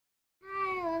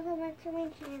to my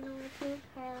channel, it's me,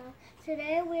 Karla.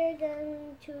 Today we're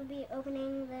going to be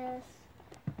opening this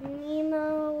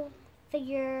Nemo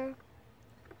figure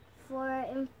for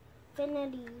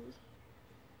Infinity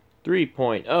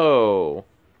 3.0. 3.0.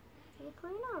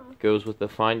 Goes with the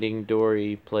Finding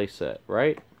Dory playset,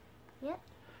 right? Yep.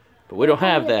 But we don't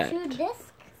have that. 2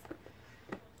 discs.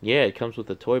 Yeah, it comes with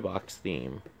the toy box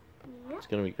theme. Yep. It's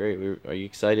going to be great. Are you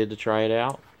excited to try it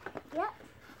out? Yep.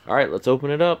 Alright, let's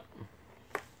open it up.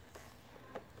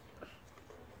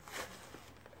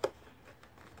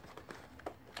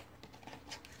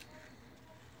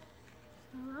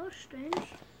 Oh, strange.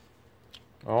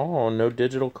 Oh, no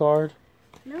digital card?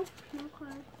 Nope, no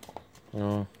card.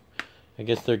 Oh, I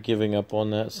guess they're giving up on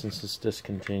that since it's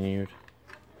discontinued.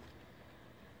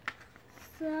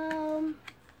 So,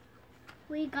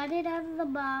 we got it out of the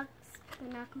box,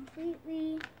 but not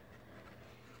completely.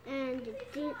 And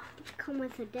it didn't come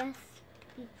with a disc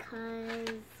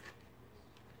because...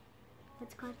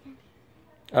 What's called that?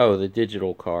 Oh, the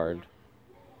digital card.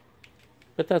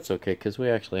 But that's okay, because we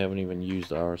actually haven't even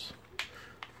used ours.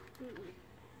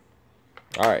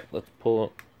 Alright, let's pull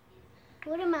it.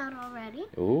 Pulled them out already.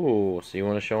 Ooh, so you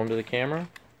want to show them to the camera?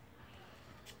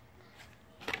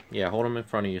 Yeah, hold them in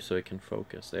front of you so it can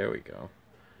focus. There we go.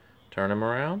 Turn them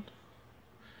around.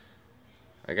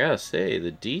 I gotta say,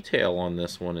 the detail on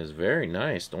this one is very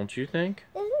nice, don't you think?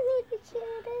 Isn't he the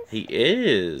cutest? He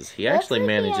is. He actually Looks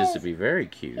like manages to be very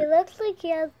cute. He looks like he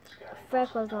has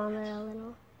freckles on there a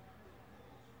little.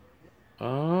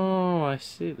 Oh, I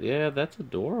see. Yeah, that's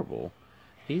adorable.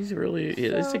 He's really...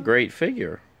 it's a great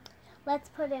figure. Let's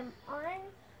put him on.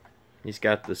 He's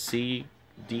got the sea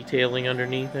detailing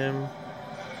underneath him.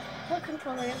 What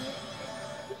controller is it?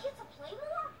 You get to play with it?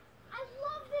 I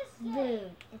love this game.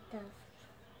 Dude, it does.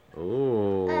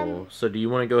 Oh, so do you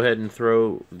want to go ahead and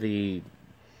throw the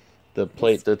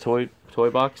toy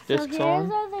box discs on?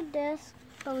 So here's are the discs,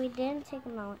 but we didn't take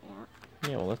them out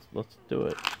yet. Yeah, well, let's do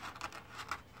it.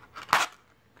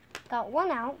 Got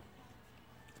one out.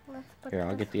 Let's put Here,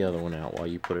 I'll get the other one out while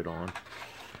you put it on.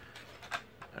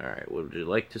 All right, would you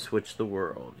like to switch the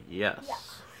world?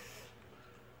 Yes.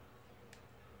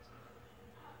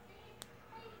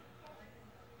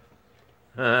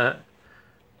 Yeah.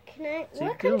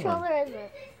 What controller is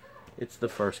it? It's the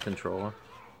first controller.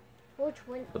 Which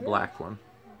one? The black one.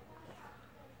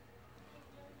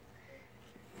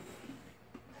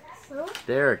 So,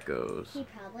 there it goes. He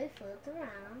probably floats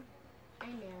around. I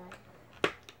knew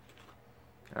it.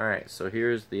 Alright, so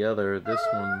here's the other. This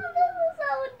one. This is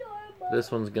so adorable.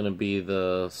 This one's gonna be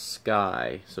the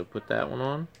sky. So put that one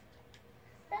on.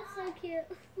 That's so cute.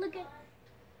 Look at.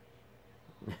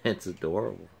 It's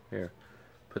adorable. Here,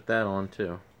 put that on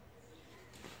too.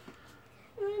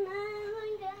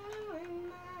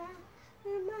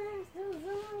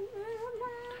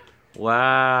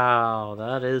 Wow,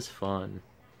 that is fun.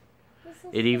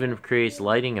 It even creates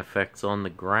lighting effects on the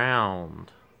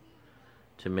ground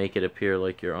to make it appear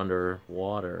like you're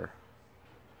underwater.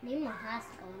 Nemo has to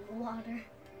go in the water.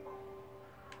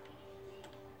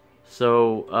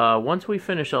 So, once we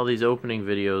finish all these opening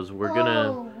videos, we're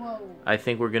gonna... Whoa. I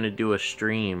think we're gonna do a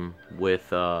stream with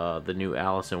the new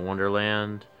Alice in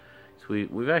Wonderland. So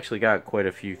we've actually got quite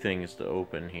a few things to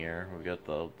open here. We got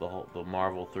the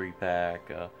Marvel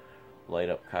 3-pack, light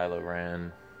up Kylo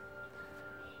Ren,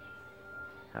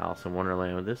 Alice in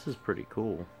Wonderland. This is pretty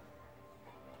cool.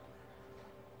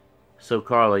 So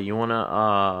Karla, you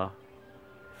wanna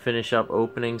finish up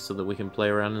opening so that we can play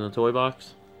around in the toy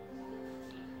box?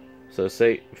 So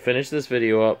finish this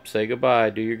video up. Say goodbye.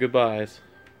 Do your goodbyes.